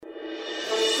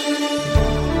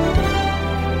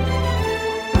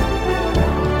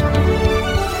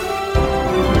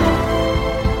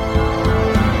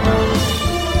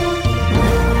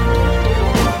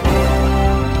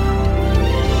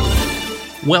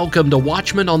Welcome to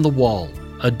Watchmen on the Wall,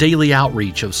 a daily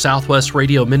outreach of Southwest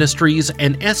Radio Ministries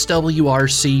and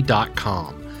SWRC.com.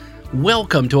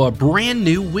 Welcome to a brand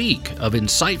new week of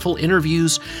insightful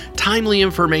interviews, timely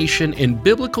information, and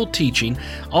biblical teaching,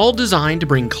 all designed to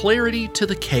bring clarity to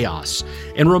the chaos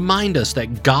and remind us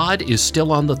that God is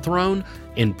still on the throne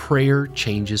and prayer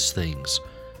changes things.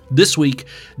 This week,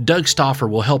 Doug Stauffer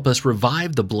will help us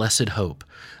revive the blessed hope.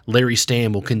 Larry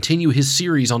Stam will continue his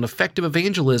series on effective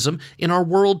evangelism in our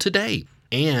world today.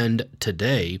 And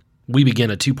today, we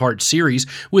begin a two-part series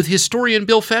with historian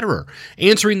Bill Federer,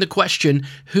 answering the question,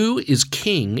 who is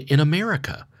king in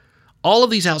America? All of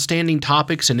these outstanding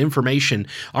topics and information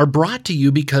are brought to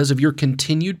you because of your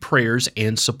continued prayers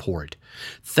and support.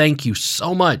 Thank you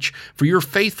so much for your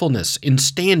faithfulness in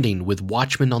standing with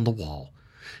Watchmen on the Wall.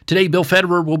 Today, Bill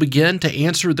Federer will begin to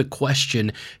answer the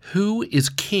question, who is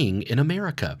king in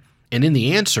America? And in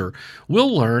the answer,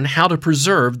 we'll learn how to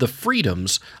preserve the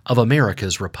freedoms of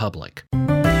America's republic.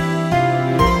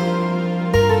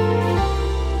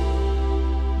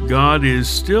 God is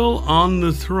still on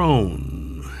the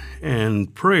throne,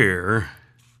 and prayer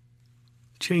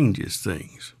changes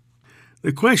things.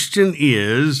 The question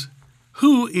is,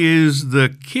 who is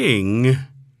the king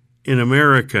in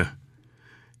America?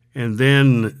 And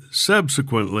then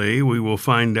subsequently, we will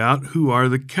find out who are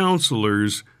the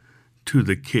counselors to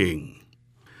the king.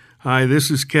 Hi,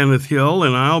 this is Kenneth Hill,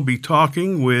 and I'll be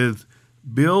talking with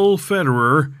Bill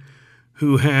Federer,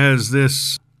 who has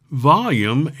this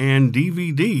volume and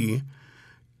DVD,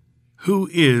 Who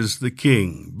is the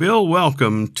King? Bill,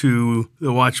 welcome to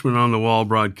the Watchman on the Wall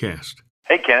broadcast.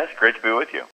 Hey, Kenneth. Great to be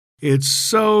with you. It's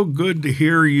so good to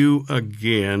hear you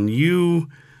again. You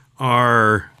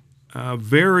are a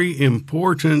very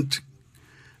important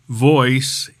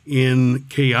voice in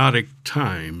chaotic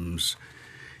times.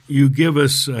 You give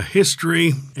us a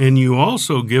history, and you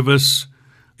also give us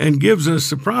and gives us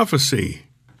a prophecy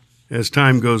as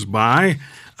time goes by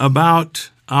about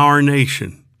our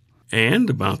nation and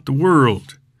about the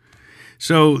world.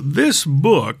 So this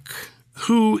book,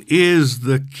 Who is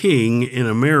the King in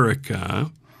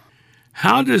America,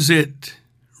 how does it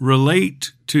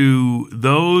relate to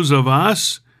those of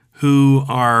us who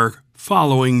are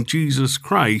following Jesus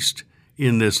Christ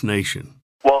in this nation?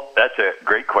 Well, that's a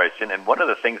great question. And one of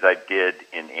the things I did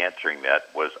in answering that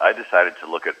was I decided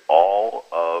to look at all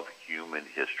of human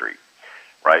history,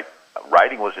 right?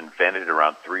 Writing was invented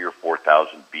around 3,000 or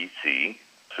 4,000 BC,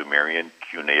 Sumerian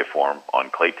cuneiform on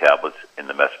clay tablets in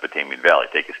the Mesopotamian Valley.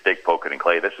 Take a stick, poke it in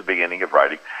clay. That's the beginning of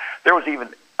writing. There was even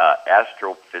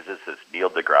astrophysicist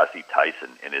Neil deGrasse Tyson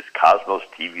in his Cosmos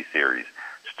TV series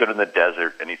stood in the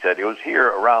desert, and he said it was here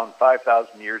around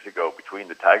 5,000 years ago between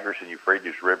the Tigris and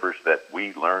Euphrates rivers that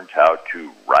we learned how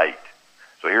to write.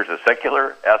 So here's a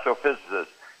secular astrophysicist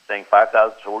saying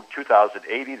 5,000, so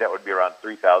 2080, that would be around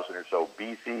 3,000 or so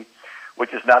BC,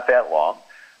 which is not that long.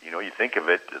 You know, you think of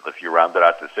it, if you round it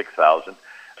out to 6,000,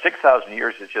 6,000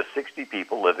 years is just 60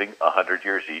 people living 100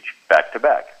 years each back to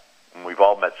back. And we've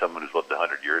all met someone who's lived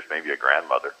 100 years, maybe a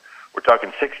grandmother. We're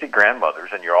talking 60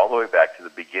 grandmothers, and you're all the way back to the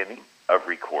beginning of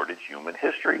recorded human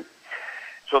history.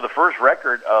 So the first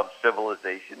record of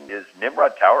civilization is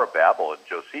Nimrod Tower of Babel, and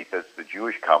Josephus, the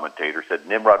Jewish commentator, said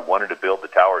Nimrod wanted to build the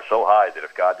tower so high that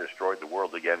if God destroyed the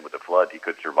world again with a flood, he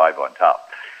could survive on top.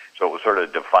 So it was sort of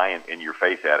a defiant,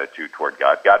 in-your-face attitude toward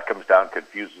God. God comes down,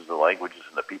 confuses the languages,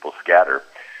 and the people scatter.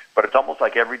 But it's almost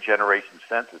like every generation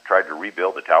since has tried to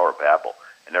rebuild the Tower of Babel.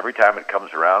 And every time it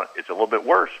comes around, it's a little bit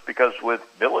worse, because with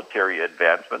military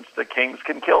advancements, the kings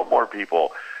can kill more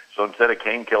people. So instead of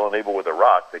Cain killing Abel with a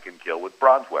rock, they can kill with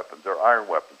bronze weapons or iron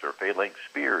weapons or phalanx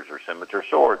spears or scimitar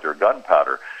swords or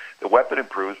gunpowder. The weapon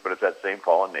improves, but it's that same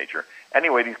fallen nature.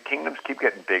 Anyway, these kingdoms keep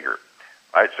getting bigger.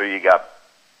 All right, so you got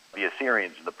the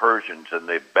Assyrians and the Persians and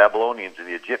the Babylonians and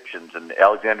the Egyptians and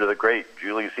Alexander the Great,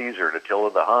 Julius Caesar, and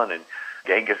Attila the Hun, and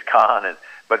Genghis Khan.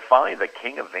 But finally, the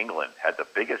King of England had the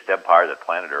biggest empire that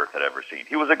planet Earth had ever seen.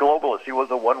 He was a globalist. He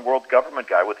was a one-world government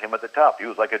guy with him at the top. He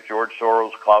was like a George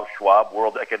Soros, Klaus Schwab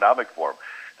World Economic Forum.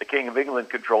 The King of England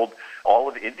controlled all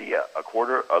of India, a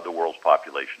quarter of the world's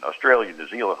population, Australia, New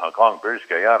Zealand, Hong Kong, British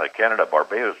Guyana, Canada,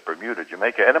 Barbados, Bermuda,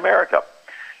 Jamaica, and America.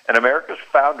 And America's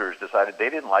founders decided they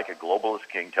didn't like a globalist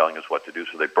king telling us what to do,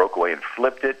 so they broke away and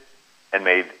flipped it and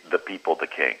made the people the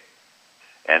king.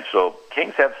 And so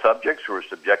kings have subjects who are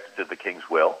subjected to the king's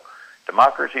will.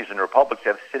 Democracies and republics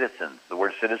have citizens. The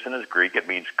word citizen is Greek. It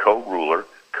means co-ruler,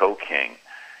 co-king.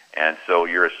 And so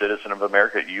you're a citizen of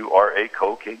America. You are a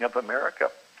co-king of America.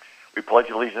 We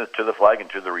pledge allegiance to the flag and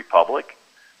to the republic.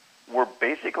 We're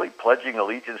basically pledging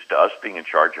allegiance to us being in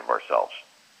charge of ourselves.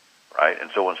 right? And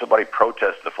so when somebody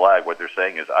protests the flag, what they're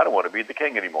saying is, I don't want to be the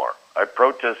king anymore. I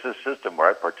protest this system where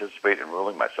I participate in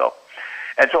ruling myself.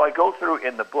 And so I go through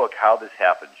in the book how this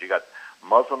happens. You got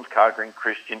Muslims conquering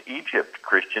Christian Egypt,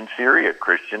 Christian Syria,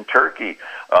 Christian Turkey,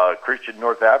 Christian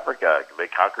North Africa. They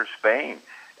conquer Spain.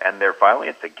 And they're finally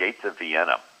at the gates of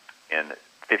Vienna in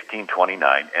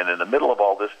 1529. And in the middle of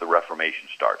all this, the Reformation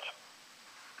starts.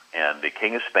 And the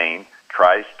King of Spain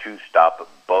tries to stop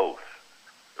both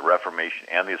the Reformation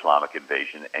and the Islamic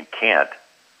invasion and can't.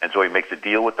 And so he makes a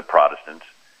deal with the Protestants.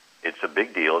 It's a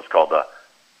big deal. It's called the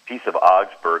Peace of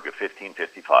Augsburg of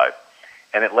 1555.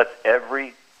 And it lets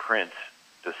every prince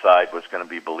decide what's going to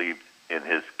be believed in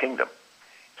his kingdom.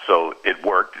 So it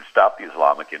worked. It stopped the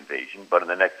Islamic invasion. But in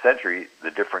the next century, the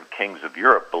different kings of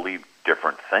Europe believed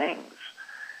different things.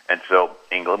 And so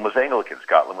England was Anglican.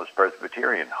 Scotland was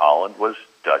Presbyterian. Holland was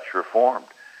Dutch Reformed.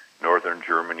 Northern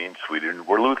Germany and Sweden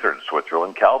were Lutheran.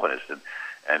 Switzerland, Calvinist.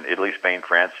 And Italy, Spain,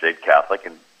 France stayed Catholic.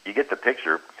 And you get the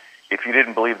picture. If you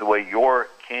didn't believe the way your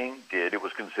king did, it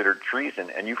was considered treason,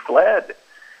 and you fled.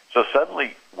 So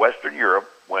suddenly, Western Europe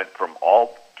went from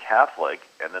all Catholic,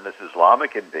 and then this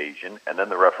Islamic invasion, and then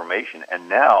the Reformation, and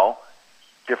now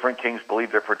different kings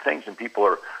believe different things, and people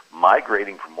are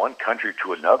migrating from one country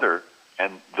to another,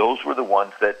 and those were the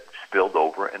ones that spilled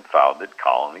over and founded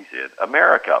colonies in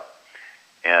America.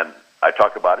 And I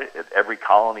talk about it, every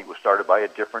colony was started by a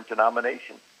different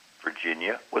denomination.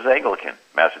 Virginia was Anglican.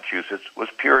 Massachusetts was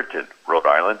Puritan. Rhode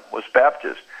Island was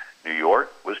Baptist. New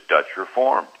York was Dutch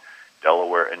Reformed.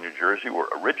 Delaware and New Jersey were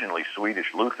originally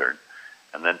Swedish Lutheran,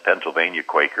 and then Pennsylvania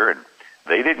Quaker. And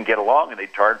they didn't get along, and they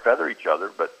tar and feather each other,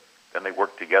 but then they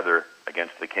worked together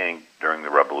against the king during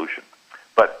the Revolution.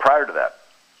 But prior to that,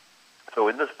 so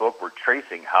in this book, we're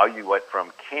tracing how you went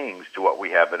from kings to what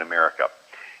we have in America.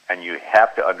 And you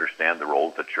have to understand the role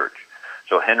of the church.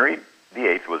 So Henry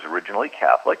VIII was originally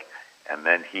Catholic, and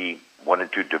then he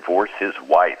wanted to divorce his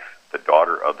wife, the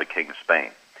daughter of the King of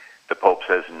Spain. The Pope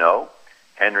says no.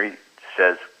 Henry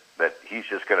says that he's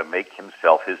just going to make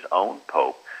himself his own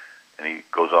Pope, and he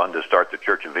goes on to start the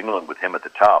Church of England with him at the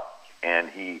top, and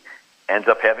he ends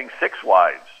up having 6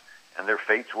 wives, and their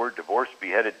fates were divorced,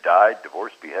 beheaded, died,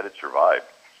 divorced, beheaded, survived.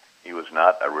 He was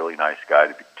not a really nice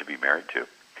guy to be married to.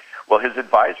 Well, his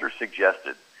advisor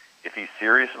suggested if he's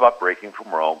serious about breaking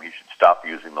from Rome, he should stop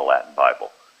using the Latin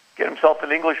Bible. Get himself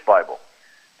an English Bible.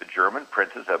 The German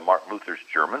princes have Martin Luther's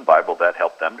German Bible. That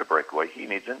helped them to break away. He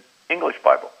needs an English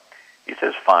Bible. He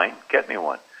says, fine, get me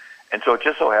one. And so it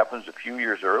just so happens a few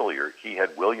years earlier, he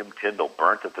had William Tyndale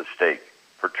burnt at the stake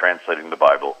for translating the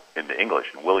Bible into English.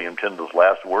 And William Tyndale's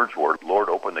last words were, Lord,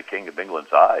 open the King of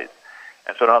England's eyes.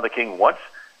 And so now the king wants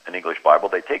an English Bible.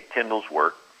 They take Tyndale's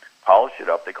work, polish it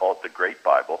up. They call it the Great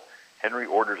Bible. Henry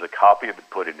orders a copy of it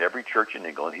put in every church in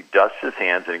England. He dusts his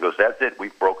hands and he goes, that's it.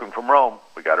 We've broken from Rome.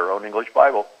 We got our own English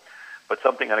Bible. But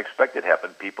something unexpected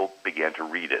happened. People began to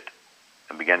read it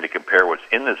and began to compare what's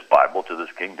in this Bible to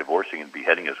this king divorcing and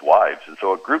beheading his wives. And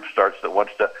so a group starts that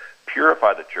wants to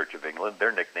purify the Church of England.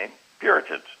 They're nicknamed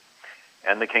Puritans.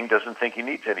 And the king doesn't think he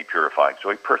needs any purifying, so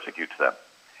he persecutes them.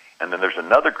 And then there's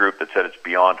another group that said it's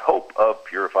beyond hope of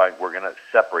purifying. We're going to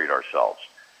separate ourselves.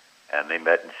 And they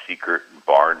met in secret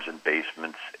barns and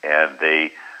basements, and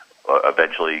they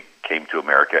eventually came to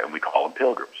America, and we call them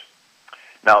pilgrims.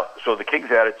 Now, so the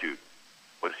king's attitude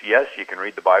was, yes, you can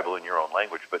read the Bible in your own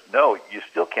language, but no, you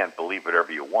still can't believe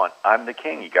whatever you want. I'm the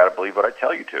king. You got to believe what I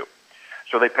tell you to.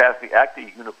 So they passed the Act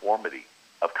of Uniformity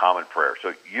of Common Prayer.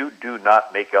 So you do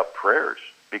not make up prayers,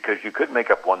 because you could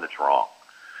make up one that's wrong.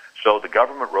 So the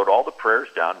government wrote all the prayers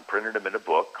down and printed them in a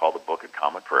book called the Book of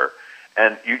Common Prayer.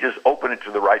 And you just open it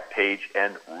to the right page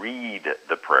and read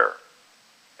the prayer.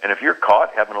 And if you're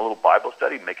caught having a little Bible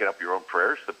study, making up your own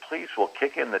prayers, the police will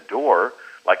kick in the door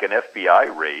like an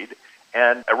FBI raid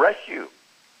and arrest you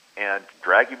and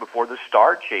drag you before the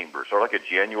Star Chamber, sort of like a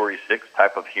January 6th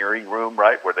type of hearing room,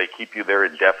 right, where they keep you there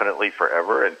indefinitely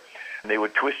forever. And they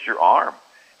would twist your arm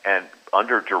and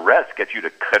under duress get you to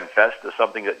confess to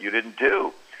something that you didn't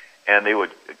do. And they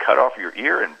would cut off your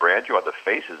ear and brand you on the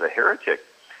face as a heretic.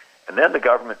 And then the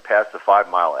government passed the 5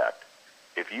 Mile Act.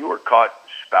 If you were caught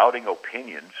spouting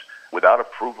opinions without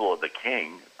approval of the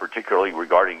king, particularly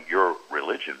regarding your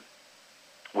religion,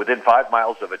 within 5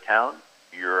 miles of a town,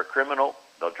 you're a criminal.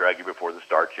 They'll drag you before the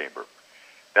Star Chamber.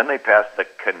 Then they passed the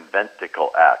Conventicle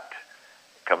Act.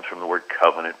 It comes from the word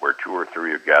covenant, where 2 or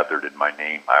 3 are gathered in my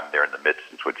name. I'm there in the midst.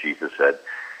 It's what Jesus said.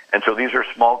 And so these are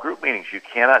small group meetings. You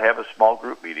cannot have a small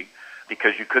group meeting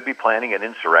because you could be planning an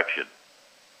insurrection.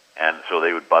 And so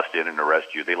they would bust in and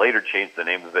arrest you. They later changed the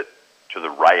name of it to the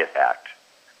Riot Act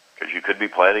because you could be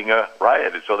planning a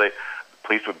riot. And so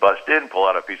Police would bust in, pull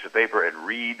out a piece of paper, and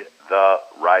read the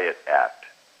Riot Act,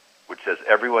 which says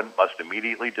everyone must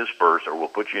immediately disperse or we'll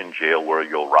put you in jail where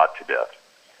you'll rot to death.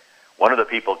 One of the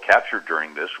people captured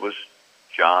during this was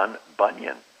John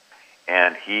Bunyan,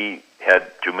 and he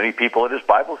had too many people at his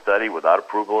Bible study without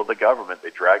approval of the government. They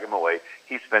drag him away.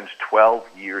 He spends 12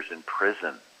 years in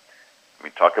prison. I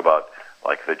mean, talk about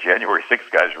like the January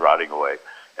 6th guys rotting away.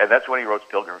 And that's when he wrote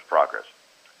Pilgrim's Progress.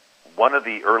 One of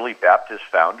the early Baptist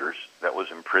founders that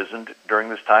was imprisoned during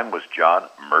this time was John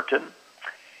Merton,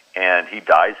 and he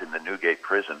dies in the Newgate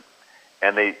prison.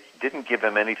 And they didn't give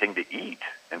him anything to eat.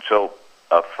 And so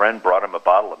a friend brought him a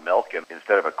bottle of milk, and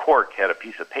instead of a cork, had a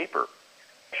piece of paper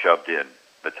shoved in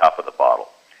the top of the bottle.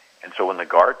 And so when the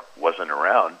guard wasn't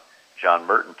around, John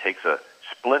Merton takes a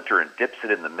splinter and dips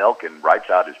it in the milk and writes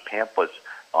out his pamphlets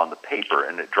on the paper,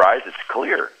 and it dries, it's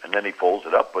clear. And then he folds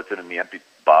it up, puts it in the empty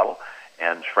bottle,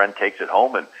 and his friend takes it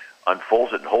home and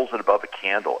unfolds it and holds it above a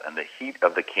candle, and the heat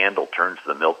of the candle turns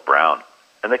the milk brown.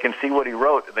 And they can see what he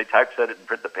wrote, and they typeset it and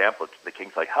print the pamphlets. The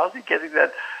king's like, how's he getting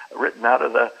that written out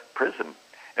of the prison?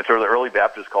 And so the early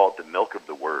Baptists call it the milk of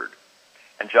the word.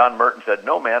 And John Merton said,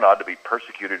 no man ought to be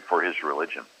persecuted for his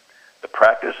religion. The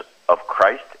practice of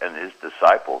Christ and his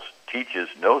disciples teaches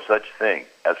no such thing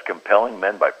as compelling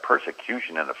men by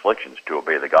persecution and afflictions to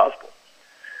obey the gospel.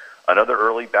 Another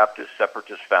early Baptist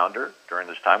separatist founder during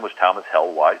this time was Thomas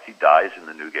Helwise. He dies in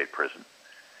the Newgate prison.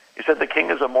 He said, the king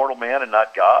is a mortal man and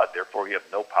not God, therefore he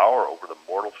hath no power over the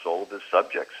mortal soul of his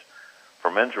subjects.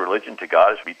 For men's religion to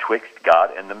God is betwixt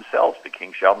God and themselves. The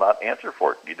king shall not answer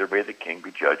for it, neither may the king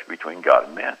be judged between God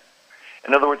and man.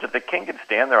 In other words, if the king can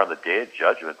stand there on the day of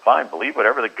judgment, fine, believe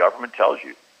whatever the government tells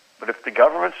you. But if the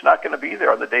government's not going to be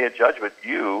there on the day of judgment,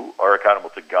 you are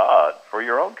accountable to God for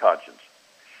your own conscience.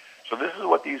 So this is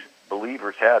what these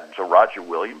believers had. And so Roger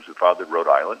Williams, who founded Rhode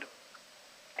Island,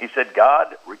 he said,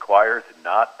 God requires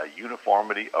not a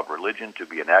uniformity of religion to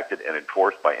be enacted and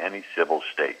enforced by any civil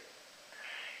state.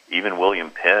 Even William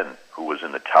Penn, who was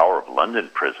in the Tower of London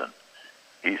prison,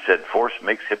 he said, force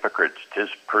makes hypocrites, 'tis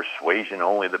persuasion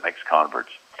only that makes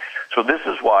converts. So this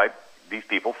is why these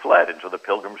people fled. And so the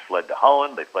Pilgrims fled to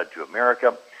Holland, they fled to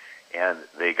America, and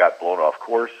they got blown off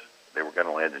course. They were going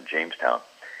to land in Jamestown.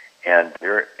 And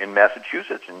they're in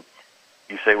Massachusetts, and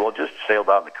you say, well, just sail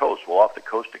down the coast. Well, off the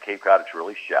coast to Cape Cod, it's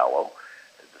really shallow.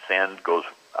 The sand goes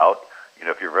out. You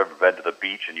know, if you've ever been to the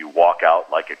beach and you walk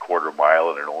out like a quarter mile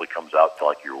and it only comes out to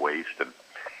like your waist.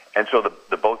 And so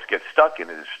the boats get stuck in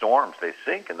storms. They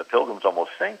sink, and the Pilgrims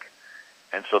almost sink.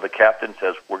 And so the captain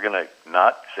says, we're going to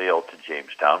not sail to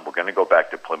Jamestown. We're going to go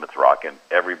back to Plymouth Rock, and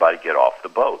everybody get off the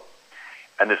boat.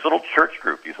 And this little church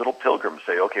group, these little pilgrims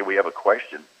say, okay, we have a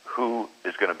question. Who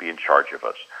is going to be in charge of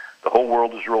us? The whole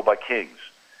world is ruled by kings,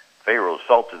 pharaohs,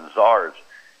 sultans, czars,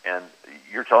 and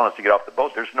you're telling us to get off the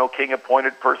boat. There's no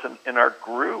king-appointed person in our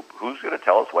group. Who's going to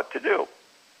tell us what to do?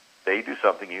 They do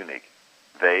something unique.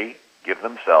 They give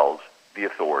themselves the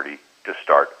authority to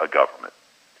start a government.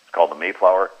 It's called the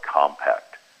Mayflower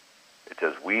Compact. It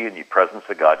says, we in the presence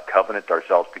of God covenant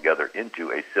ourselves together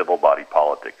into a civil body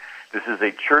politic. This is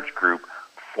a church group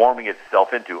forming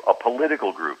itself into a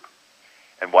political group.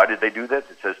 And why did they do this?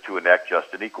 It says to enact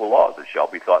just and equal laws that shall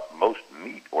be thought most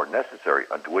meet or necessary,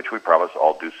 unto which we promise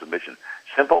all due submission.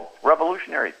 Simple,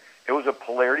 revolutionary. It was a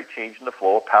polarity change in the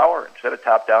flow of power. Instead of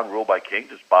top-down rule by kings,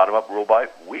 it's bottom-up rule by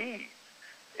we.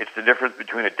 It's the difference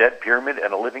between a dead pyramid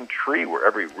and a living tree, where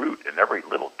every root and every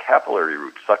little capillary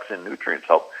root sucks in nutrients,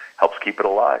 helps keep it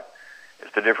alive.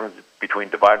 It's the difference between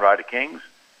divine right of kings,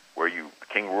 where the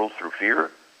king rules through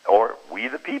fear, or we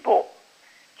the people.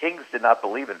 Kings did not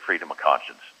believe in freedom of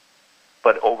conscience.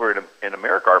 But over in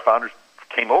America, our founders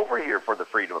came over here for the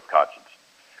freedom of conscience.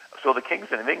 So the kings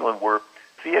in England were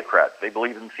theocrats. They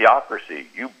believed in theocracy.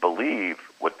 You believe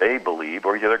what they believe,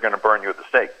 or they're going to burn you at the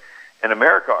stake. In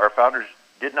America, our founders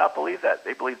did not believe that.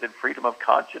 They believed in freedom of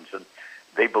conscience, and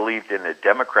they believed in a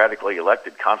democratically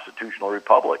elected constitutional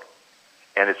republic.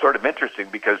 And it's sort of interesting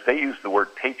because they use the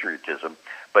word patriotism,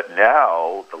 but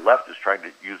now the left is trying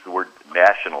to use the word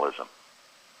nationalism.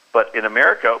 But in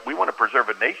America, we want to preserve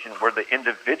a nation where the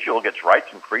individual gets rights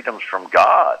and freedoms from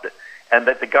God, and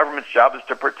that the government's job is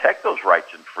to protect those rights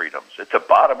and freedoms. It's a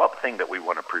bottom-up thing that we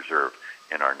want to preserve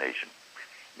in our nation,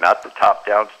 not the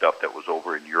top-down stuff that was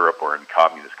over in Europe or in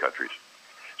communist countries.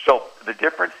 So the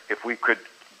difference, if we could,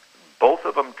 both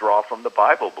of them draw from the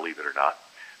Bible, believe it or not,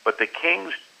 but the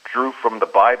kings drew from the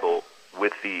Bible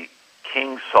with the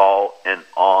King Saul and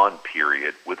on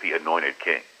period with the anointed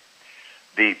king.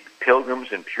 The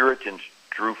Pilgrims and Puritans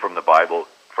drew from the Bible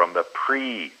from the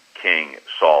pre-King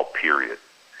Saul period,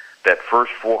 that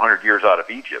first 400 years out of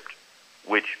Egypt,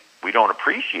 which we don't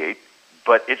appreciate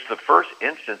but it's the first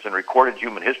instance in recorded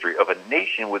human history of a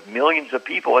nation with millions of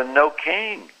people and no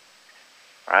king,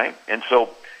 right? And so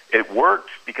it worked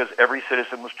because every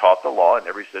citizen was taught the law and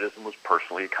every citizen was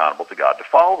personally accountable to God to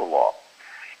follow the law.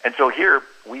 And so here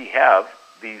we have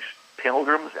these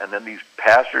pilgrims and then these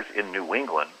pastors in New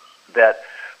England that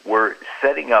were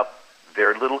setting up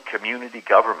their little community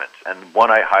governments. And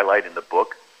one I highlight in the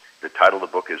book, the title of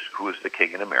the book is Who is the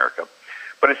King in America?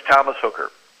 But it's Thomas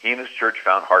Hooker. He and his church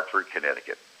found Hartford,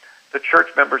 Connecticut. The church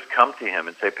members come to him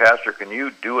and say, Pastor, can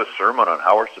you do a sermon on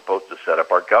how we're supposed to set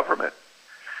up our government?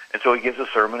 And so he gives a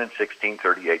sermon in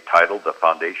 1638 titled, The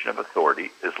Foundation of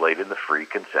Authority is Laid in the Free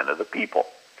Consent of the People.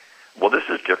 Well, this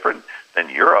is different than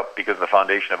Europe because the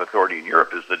foundation of authority in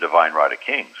Europe is the divine right of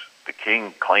kings. The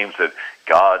king claims that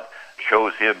God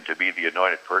chose him to be the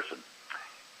anointed person.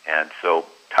 And so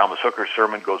Thomas Hooker's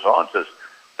sermon goes on, says,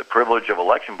 the privilege of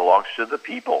election belongs to the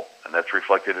people, and that's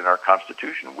reflected in our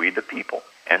Constitution, we the people.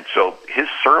 And so his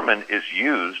sermon is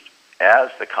used as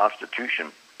the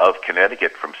Constitution of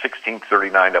Connecticut from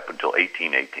 1639 up until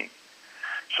 1818.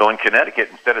 So in Connecticut,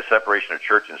 instead of separation of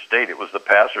church and state, it was the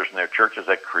pastors and their churches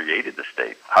that created the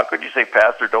state. How could you say,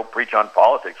 Pastor, don't preach on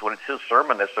politics when it's his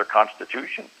sermon, that's their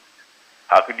Constitution?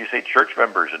 How could you say church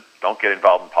members don't get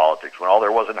involved in politics when all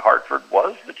there was in Hartford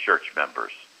was the church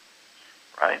members,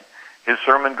 right? His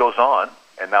sermon goes on,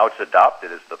 and now it's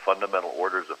adopted as the Fundamental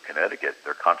Orders of Connecticut,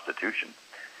 their Constitution.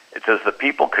 It says the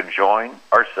people conjoin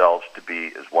ourselves to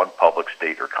be as one public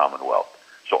state or commonwealth.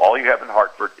 So all you have in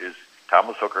Hartford is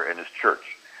Thomas Hooker and his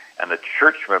church. And the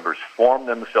church members form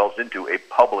themselves into a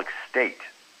public state,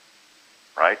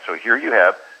 right? So here you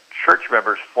have church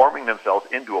members forming themselves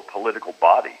into a political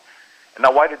body. And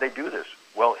now why did they do this?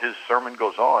 Well, his sermon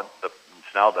goes on. It's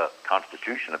now the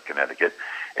Constitution of Connecticut.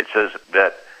 It says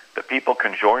that the people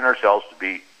conjoin ourselves to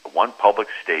be one public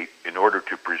state in order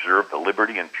to preserve the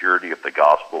liberty and purity of the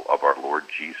gospel of our Lord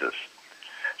Jesus.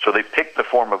 So they picked the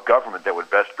form of government that would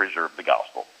best preserve the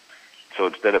gospel. So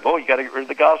instead of, you got to get rid of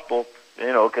the gospel,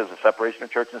 because of separation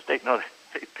of church and state, no,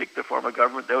 they picked the form of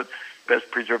government that would best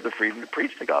preserve the freedom to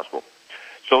preach the gospel.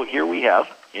 So here we have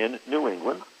in New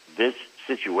England this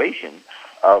situation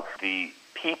of the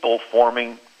people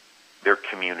forming their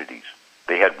communities.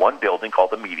 They had one building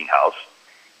called the Meeting House,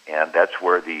 and that's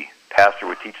where the pastor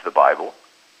would teach the Bible,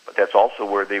 but that's also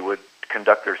where they would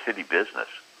conduct their city business.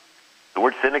 The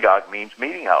word synagogue means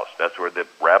meeting house. That's where the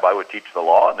rabbi would teach the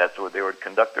law, and that's where they would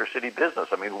conduct their city business.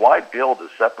 I mean, why build a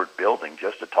separate building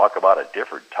just to talk about a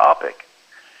different topic?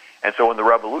 And so when the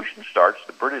revolution starts,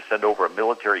 the British send over a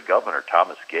military governor,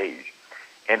 Thomas Gage,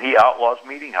 and he outlaws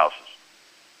meeting houses.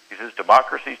 He says,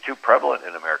 democracy is too prevalent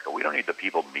in America. We don't need the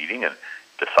people meeting and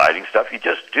deciding stuff. You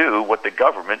just do what the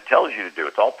government tells you to do.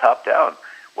 It's all top down,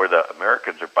 where the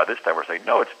Americans are, by this time, are saying,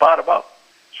 no, it's bottom up.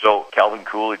 So Calvin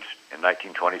Coolidge in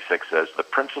 1926 says, the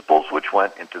principles which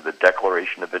went into the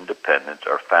Declaration of Independence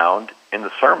are found in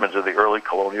the sermons of the early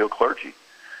colonial clergy.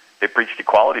 They preached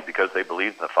equality because they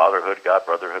believed in the fatherhood of God,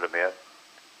 brotherhood of man,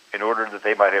 in order that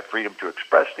they might have freedom to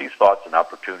express these thoughts and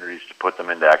opportunities to put them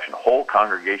into action. Whole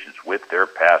congregations with their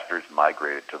pastors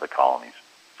migrated to the colonies.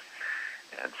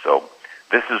 And so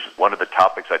this is one of the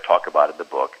topics I talk about in the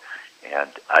book. And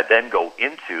I then go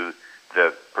into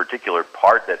the particular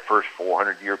part, that first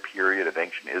 400-year period of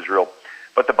ancient Israel.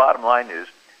 But the bottom line is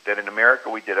that in America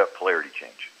we did a polarity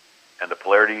change. And the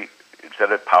polarity,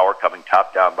 instead of power coming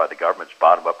top down by the government, it's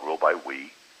bottom up, ruled by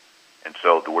we. And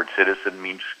so the word citizen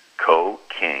means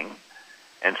co-king.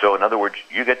 And so in other words,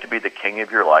 you get to be the king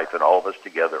of your life, and all of us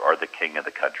together are the king of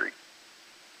the country.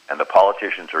 And the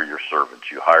politicians are your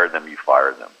servants. You hire them, you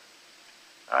fire them.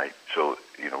 Right? So,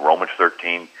 Romans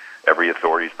 13, every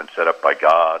authority has been set up by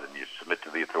God, and you submit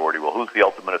to the authority. Well, who's the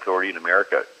ultimate authority in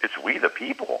America? It's we, the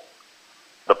people.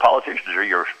 The politicians are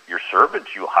your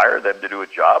servants. You hire them to do a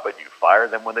job, and you fire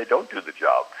them when they don't do the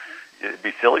job. It'd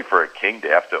be silly for a king to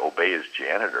have to obey his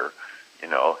janitor,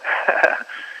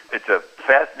 It's a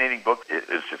fascinating book.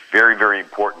 It's a very, very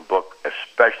important book,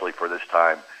 especially for this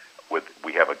time.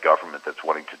 We have a government that's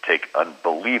wanting to take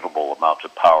unbelievable amounts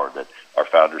of power that our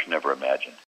founders never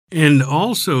imagined. And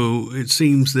also, it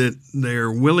seems that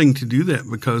they're willing to do that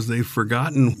because they've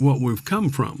forgotten what we've come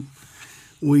from.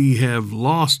 We have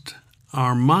lost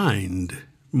our mind,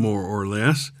 more or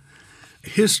less.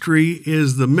 History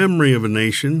is the memory of a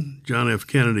nation, John F.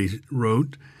 Kennedy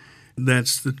wrote.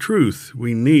 That's the truth.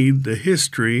 We need the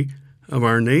history of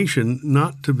our nation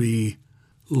not to be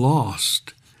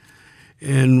lost.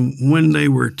 And when they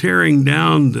were tearing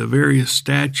down the various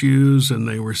statues and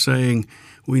they were saying,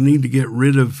 we need to get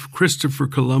rid of Christopher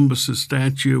Columbus's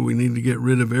statue, we need to get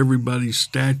rid of everybody's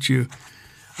statue,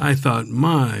 I thought,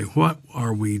 my, what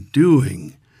are we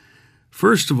doing?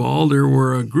 First of all, there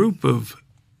were a group of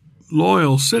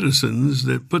loyal citizens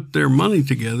that put their money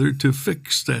together to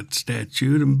fix that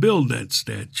statue and build that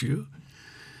statue.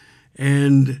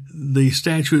 And the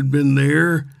statue had been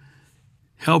there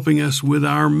helping us with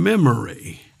our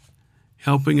memory,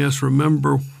 helping us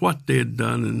remember what they had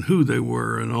done and who they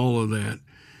were and all of that.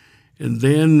 And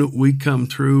then we come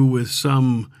through with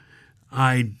some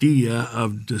idea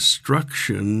of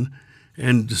destruction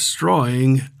and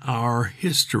destroying our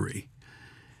history.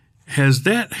 Has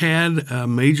that had a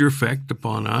major effect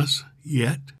upon us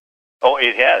yet? Oh,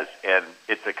 it has. And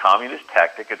it's a communist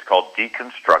tactic. It's called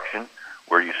deconstruction,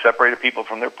 where you separate people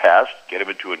from their past, get them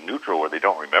into a neutral where they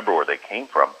don't remember where they came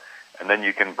from, and then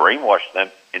you can brainwash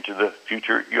them into the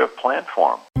future you have planned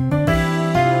for them.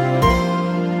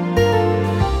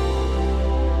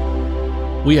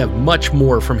 We have much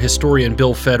more from historian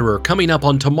Bill Federer coming up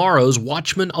on tomorrow's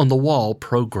Watchman on the Wall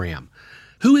program.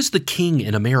 Who is the king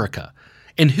in America?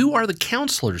 And who are the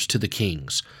counselors to the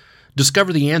kings?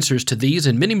 Discover the answers to these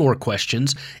and many more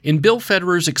questions in Bill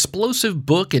Federer's explosive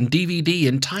book and DVD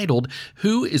entitled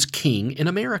Who is King in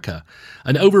America?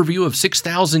 An overview of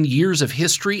 6,000 years of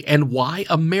history and why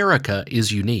America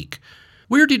is unique.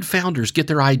 Where did founders get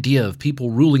their idea of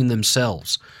people ruling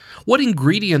themselves? What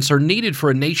ingredients are needed for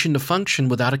a nation to function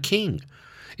without a king?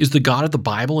 Is the God of the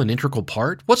Bible an integral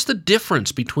part? What's the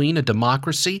difference between a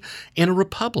democracy and a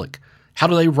republic? How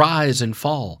do they rise and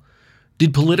fall?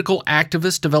 Did political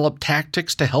activists develop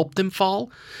tactics to help them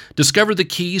fall? Discover the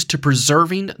keys to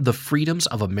preserving the freedoms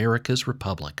of America's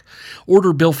republic.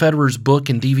 Order Bill Federer's book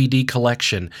and DVD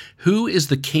collection, Who is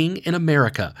the King in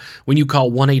America?, when you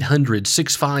call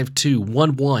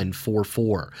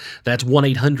 1-800-652-1144. That's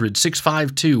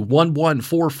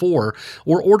 1-800-652-1144,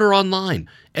 or order online,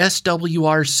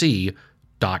 swrc.com.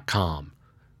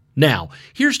 Now,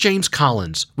 here's James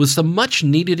Collins with some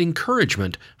much-needed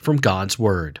encouragement from God's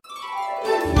Word.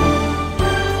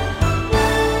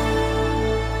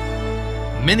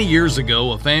 Many years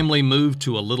ago, a family moved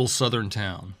to a little southern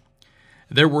town.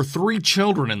 There were 3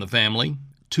 children in the family,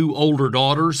 2 older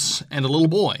daughters and a little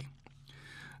boy.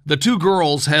 The 2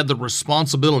 girls had the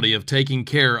responsibility of taking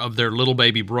care of their little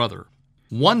baby brother.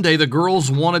 One day, the girls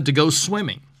wanted to go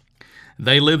swimming.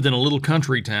 They lived in a little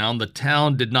country town. The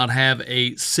town did not have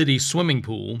a city swimming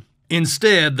pool.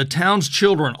 Instead, the town's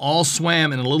children all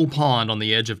swam in a little pond on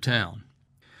the edge of town.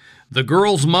 The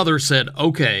girl's mother said,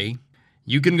 "Okay,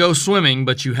 you can go swimming,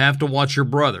 but you have to watch your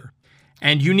brother.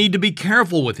 And you need to be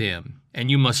careful with him,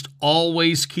 and you must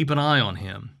always keep an eye on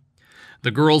him." The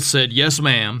girls said, "Yes,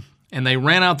 ma'am," and they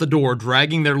ran out the door,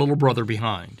 dragging their little brother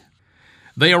behind.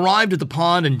 They arrived at the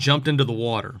pond and jumped into the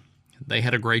water. They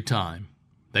had a great time.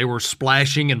 They were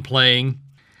splashing and playing.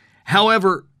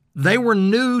 However, they were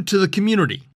new to the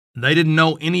community. They didn't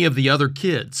know any of the other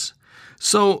kids,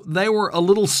 so they were a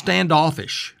little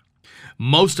standoffish.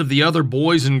 Most of the other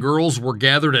boys and girls were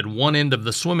gathered at one end of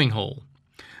the swimming hole.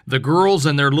 The girls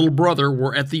and their little brother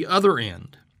were at the other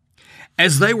end.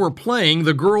 As they were playing,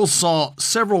 the girls saw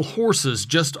several horses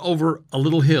just over a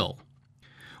little hill.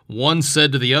 One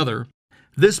said to the other,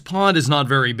 "This pond is not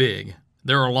very big.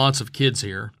 There are lots of kids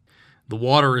here. The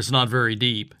water is not very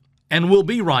deep, and we'll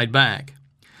be right back.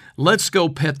 Let's go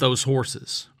pet those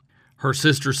horses." Her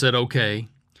sister said, "Okay."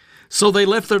 So they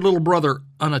left their little brother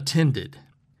unattended.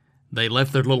 They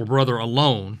left their little brother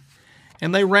alone,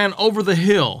 and they ran over the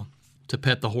hill to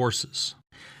pet the horses.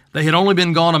 They had only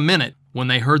been gone a minute when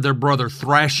they heard their brother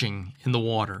thrashing in the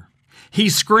water. He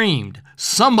screamed,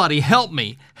 "Somebody help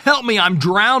me! Help me, I'm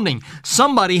drowning!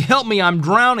 Somebody help me, I'm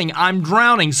drowning! I'm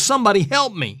drowning! Somebody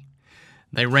help me!"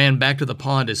 They ran back to the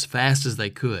pond as fast as they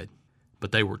could,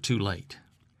 but they were too late.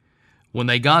 When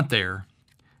they got there,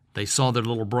 they saw their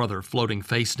little brother floating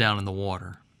face down in the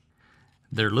water.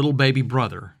 Their little baby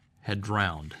brother had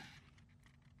drowned.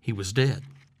 He was dead.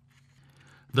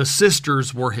 The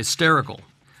sisters were hysterical.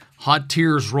 Hot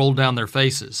tears rolled down their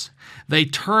faces. They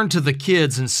turned to the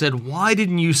kids and said, "Why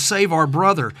didn't you save our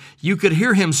brother? You could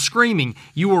hear him screaming.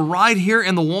 You were right here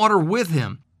in the water with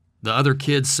him." The other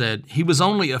kids said, "He was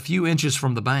only a few inches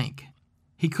from the bank.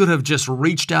 He could have just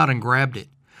reached out and grabbed it.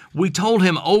 We told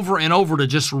him over and over to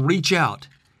just reach out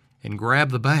and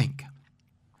grab the bank."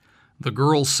 The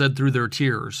girls said through their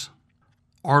tears,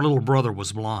 "Our little brother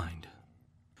was blind.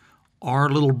 Our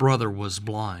little brother was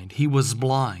blind. He was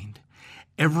blind.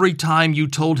 Every time you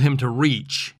told him to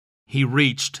reach, he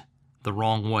reached the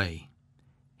wrong way.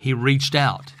 He reached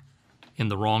out in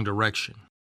the wrong direction."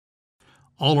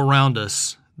 All around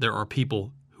us, there are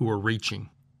people who are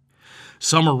reaching.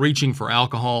 Some are reaching for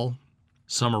alcohol.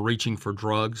 Some are reaching for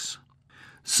drugs.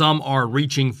 Some are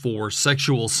reaching for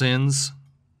sexual sins.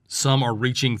 Some are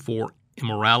reaching for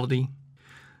immorality.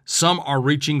 Some are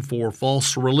reaching for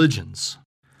false religions.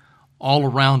 All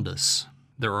around us,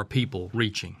 there are people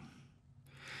reaching.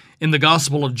 In the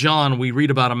Gospel of John, we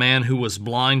read about a man who was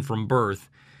blind from birth,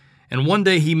 and one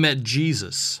day he met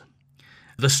Jesus.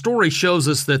 The story shows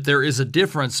us that there is a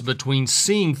difference between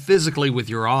seeing physically with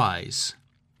your eyes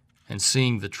and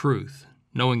seeing the truth,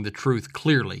 knowing the truth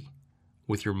clearly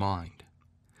with your mind.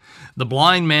 The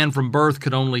blind man from birth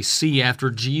could only see after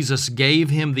Jesus gave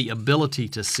him the ability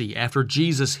to see, after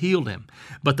Jesus healed him.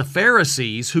 But the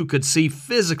Pharisees, who could see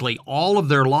physically all of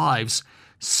their lives,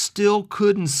 still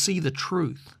couldn't see the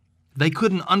truth. They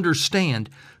couldn't understand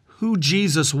who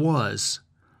Jesus was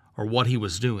or what he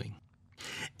was doing.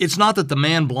 It's not that the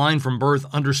man blind from birth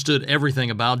understood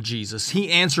everything about Jesus. He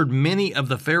answered many of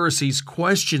the Pharisees'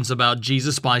 questions about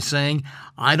Jesus by saying,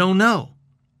 "I don't know."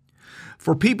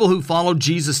 For people who follow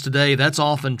Jesus today, that's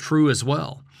often true as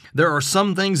well. There are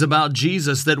some things about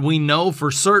Jesus that we know for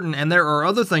certain, and there are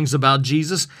other things about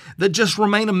Jesus that just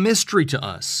remain a mystery to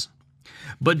us.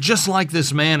 But just like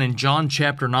this man in John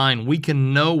chapter 9, we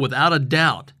can know without a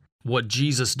doubt what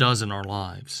Jesus does in our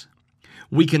lives.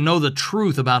 We can know the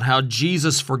truth about how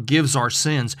Jesus forgives our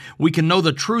sins. We can know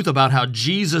the truth about how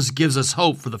Jesus gives us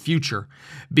hope for the future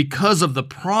because of the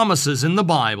promises in the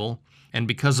Bible and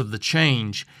because of the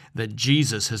change that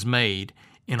Jesus has made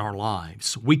in our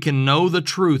lives. We can know the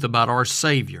truth about our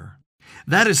Savior.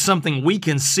 That is something we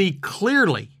can see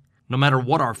clearly no matter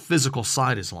what our physical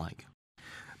sight is like.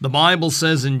 The Bible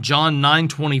says in John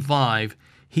 9:25,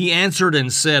 "He answered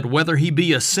and said, Whether he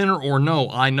be a sinner or no,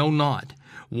 I know not.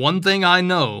 One thing I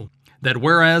know, that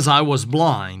whereas I was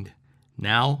blind,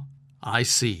 now I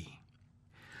see."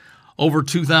 Over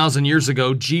 2,000 years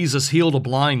ago, Jesus healed a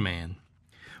blind man.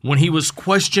 When he was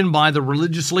questioned by the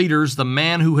religious leaders, the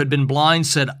man who had been blind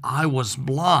said, "I was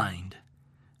blind,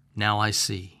 now I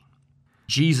see."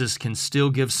 Jesus can still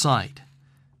give sight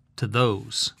to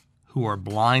those who are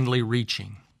blindly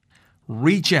reaching.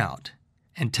 Reach out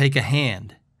and take a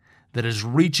hand that is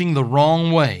reaching the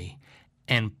wrong way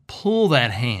and pull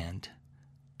that hand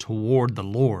toward the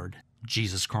Lord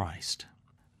Jesus Christ.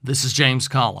 This is James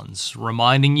Collins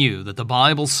reminding you that the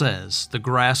Bible says the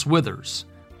grass withers,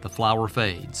 the flower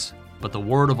fades, but the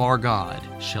word of our God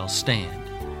shall stand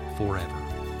forever.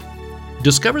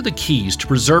 Discover the keys to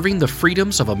preserving the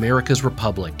freedoms of America's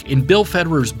Republic in Bill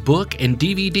Federer's book and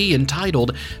DVD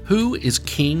entitled Who is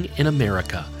King in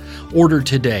America? Order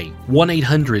today,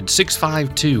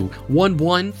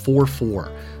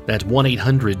 1-800-652-1144. That's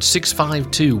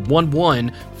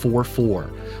 1-800-652-1144.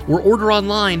 Or order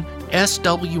online,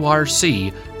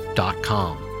 swrc.com.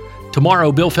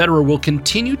 Tomorrow, Bill Federer will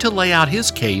continue to lay out his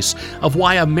case of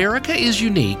why America is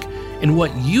unique and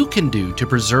what you can do to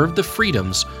preserve the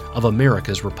freedoms of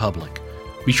America's Republic.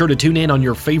 Be sure to tune in on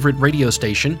your favorite radio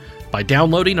station by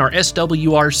downloading our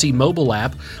SWRC mobile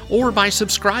app or by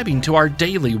subscribing to our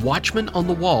daily Watchman on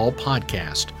the Wall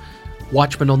podcast.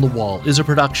 Watchman on the Wall is a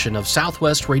production of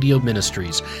Southwest Radio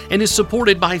Ministries and is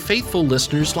supported by faithful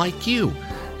listeners like you.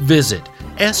 Visit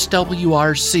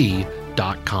swrc.com.